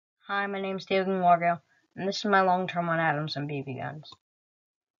Hi, my name's THEO GING-WARGO, and this is my long-term on atoms and BB guns.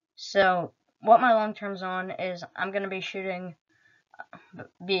 So, what my long-term's on is I'm going to be shooting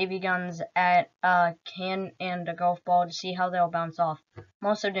BB guns at a can and a golf ball to see how they'll bounce off. I'm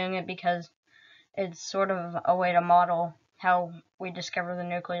also doing it because it's sort of a way to model how we discover the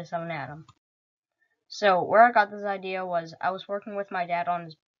nucleus of an atom. So, where I got this idea was I was working with my dad on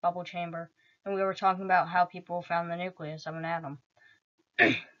his bubble chamber, and we were talking about how people found the nucleus of an atom.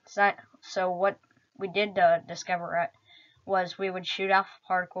 So what we did discover it was we would shoot alpha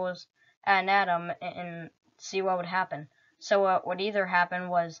particles at an atom and see what would happen. So what would either happen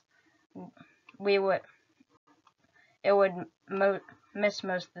was it would miss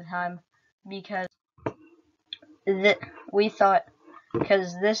most of the time because we thought,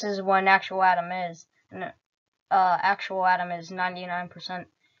 because this is what an actual atom is. An actual atom is 99%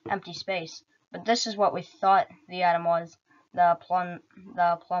 empty space, but this is what we thought the atom was. The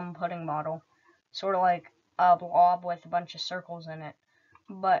plum pudding model, sort of like a blob with a bunch of circles in it.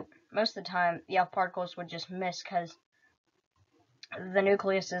 But most of the time, the alpha particles would just miss because the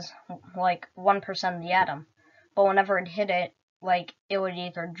nucleus is like 1% of the atom. But whenever it hit it, like it would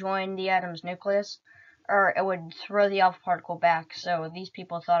either join the atom's nucleus or it would throw the alpha particle back. So these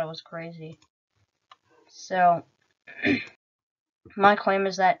people thought it was crazy. So my claim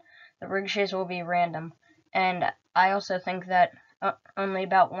is that the ricochets will be random, and I also think that only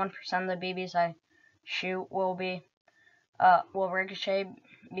about 1% of the BBs I shoot will ricochet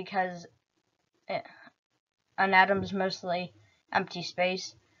because an atom is mostly empty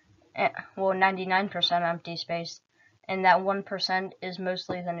space, 99% empty space, and that 1% is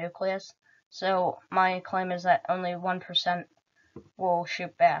mostly the nucleus. So my claim is that only 1% will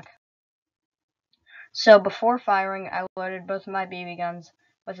shoot back. So before firing, I loaded both of my BB guns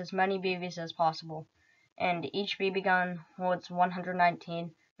with as many BBs as possible, and each BB gun holds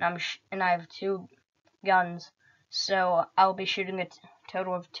 119, and I have 2 guns, so I'll be shooting a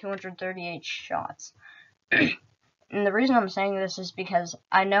total of 238 shots. And the reason I'm saying this is because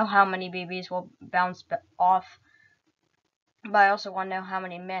I know how many BBs will bounce off, but I also want to know how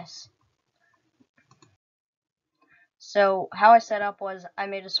many miss. So how I set up was I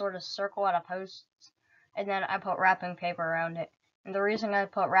made a sort of circle out of posts, and then I put wrapping paper around it. And the reason I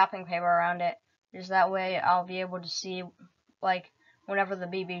put wrapping paper around it is that way I'll be able to see, like, whenever the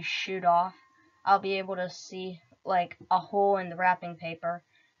BBs shoot off, I'll be able to see, like, a hole in the wrapping paper,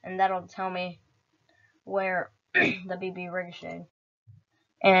 and that'll tell me where the BB ricocheted.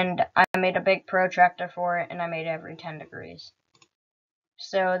 And I made a big protractor for it, and I made it every 10 degrees.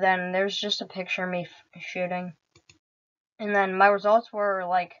 So then there's just a picture of me shooting. And then my results were,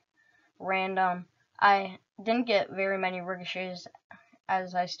 like, random. I didn't get very many ricochets,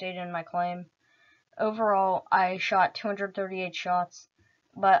 as I stated in my claim. Overall, I shot 238 shots,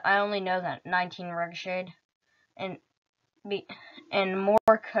 but I only know that 19 ricocheted, and more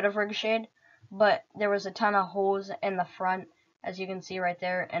could have ricocheted, but there was a ton of holes in the front, as you can see right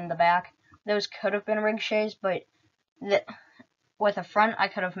there, in the back. Those could have been ricochets, but with the front I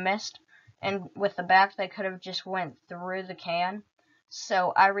could have missed, and with the back they could have just went through the can.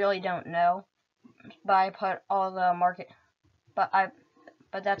 So I really don't know, but I put all the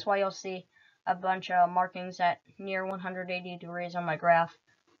but that's why you'll see a bunch of markings at near 180 degrees on my graph.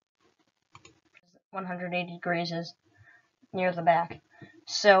 180 degrees is near the back.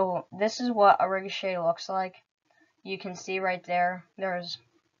 So this is what a ricochet looks like. You can see right there, there's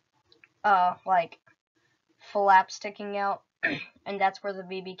like flap sticking out, and that's where the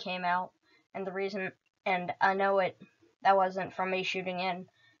BB came out. And the reason, and I know that wasn't from me shooting in,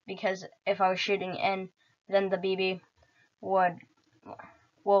 because if I was shooting in, then the BB would,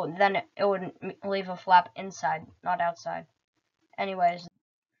 then it would leave a flap inside, not outside. Anyways,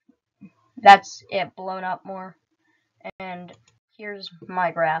 that's it blown up more. And here's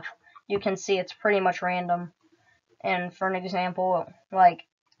my graph. You can see it's pretty much random. And for an example, like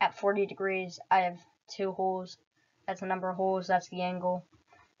at 40 degrees, I have 2 holes. That's the number of holes, that's the angle.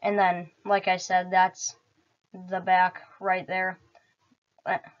 And then, like I said, that's the back right there.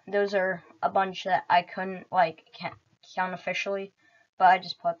 Those are a bunch that I couldn't, like, count officially, but I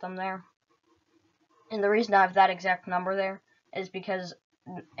just put them there. And the reason I have that exact number there is because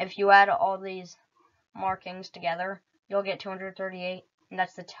if you add all these markings together, you'll get 238, and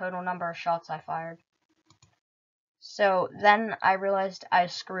that's the total number of shots I fired. So then I realized I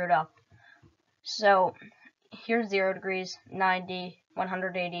screwed up. So here's 0 degrees, 90,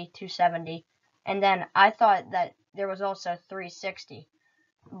 180, 270, and then I thought that there was also 360,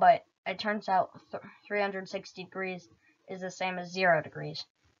 but it turns out 360 degrees is the same as 0 degrees.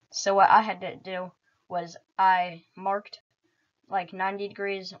 So what I had to do was I marked like 90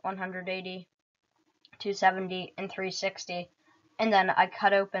 degrees, 180, 270, and 360. And then I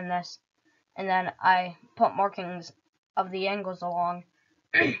cut open this, and then I put markings of the angles along,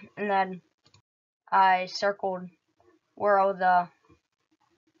 and then I circled where all the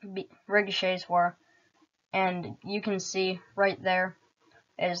ricochets were, and you can see right there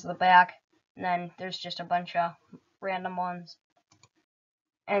is the back, and then there's just a bunch of random ones.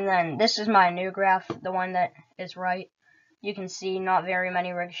 And then this is my new graph, the one that is right. You can see not very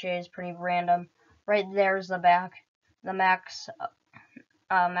many ricochets, pretty random. Right there's the back. The max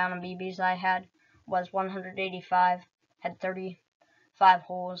amount of BBs I had was 185, had 35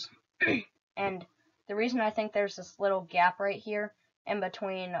 holes. And the reason I think there's this little gap right here in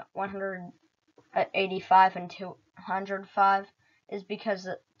between 185 and 205 is because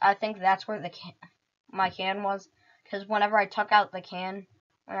I think that's where my can was. Because whenever I took out the can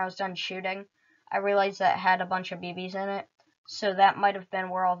when I was done shooting, I realized that it had a bunch of BBs in it. So that might have been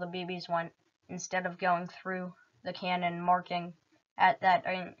where all the BBs went, instead of going through the can and marking at that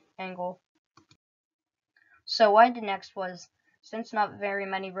angle. So what I did next was, since not very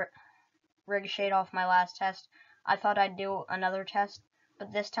many ricocheted off my last test, I thought I'd do another test,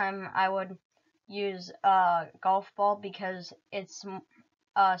 but this time I would use a golf ball because it's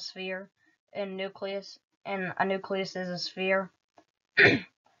a sphere in Nucleus, and a nucleus is a sphere.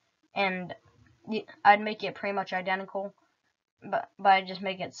 And I'd make it pretty much identical, but I'd just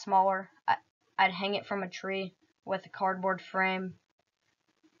make it smaller. I'd hang it from a tree with a cardboard frame,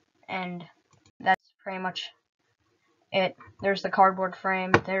 and that's pretty much it. There's the cardboard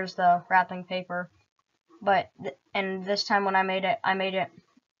frame, there's the wrapping paper, and this time when I made it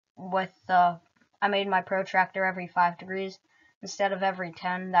with I made my protractor every 5 degrees instead of every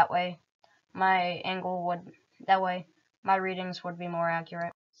 10. That way my readings would be more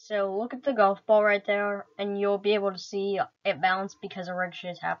accurate. So look at the golf ball right there, and you'll be able to see it balanced because a ricochet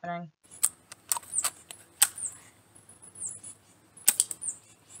is happening.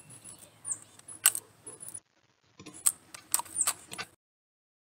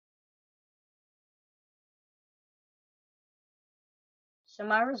 So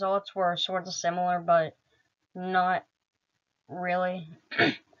my results were sort of similar, but not really.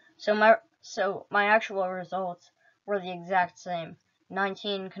 So my actual results were the exact same.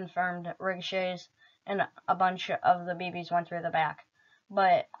 19 confirmed ricochets, and a bunch of the BBs went through the back.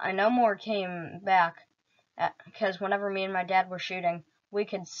 But I know more came back, because whenever me and my dad were shooting, we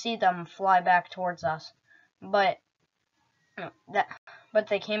could see them fly back towards us. But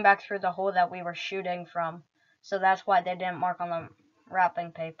they came back through the hole that we were shooting from, so that's why they didn't mark on the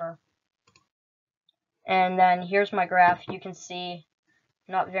wrapping paper. And then here's my graph. You can see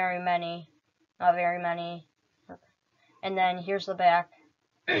not very many. And then here's the back,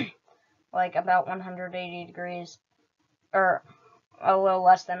 like about 180 degrees, or a little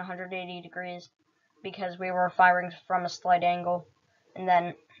less than 180 degrees, because we were firing from a slight angle. And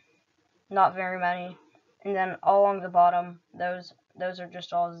then not very many. And then all along the bottom, those are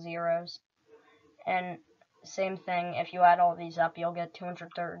just all zeros. And same thing, if you add all these up, you'll get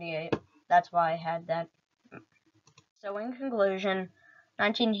 238. That's why I had that. So in conclusion,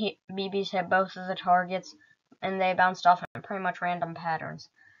 19 BBs hit both of the targets, and they bounced off in pretty much random patterns.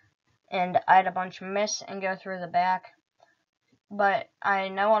 And I had a bunch miss and go through the back. But I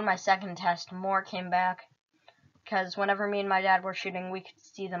know on my second test, more came back, because whenever me and my dad were shooting, we could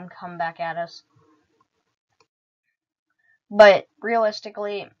see them come back at us. But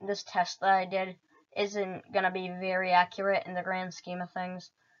realistically, this test that I did isn't going to be very accurate in the grand scheme of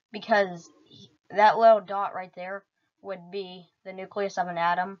things, because that little dot right there would be the nucleus of an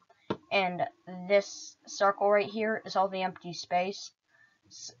atom, and this circle right here is all the empty space.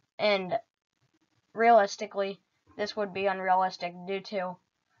 And realistically, this would be unrealistic due to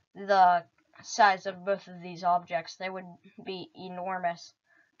the size of both of these objects. They would be enormous,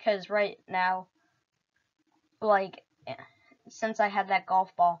 because right now, like, since I had that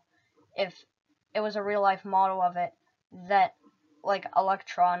golf ball, if it was a real life model of it, that like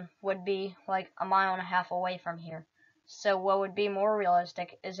electron would be like 1.5 miles away from here. So what would be more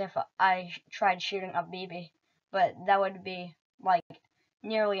realistic is if I tried shooting a BB, but that would be like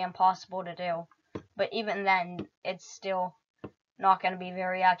nearly impossible to do. But even then, it's still not going to be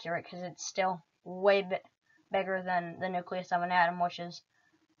very accurate, because it's still way bigger than the nucleus of an atom, which is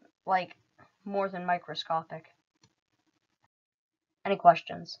like more than microscopic. Any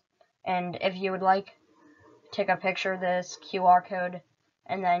questions? And if you would like, take a picture of this QR code,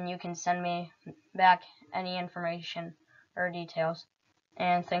 and then you can send me back any information or details.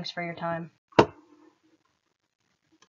 And thanks for your time.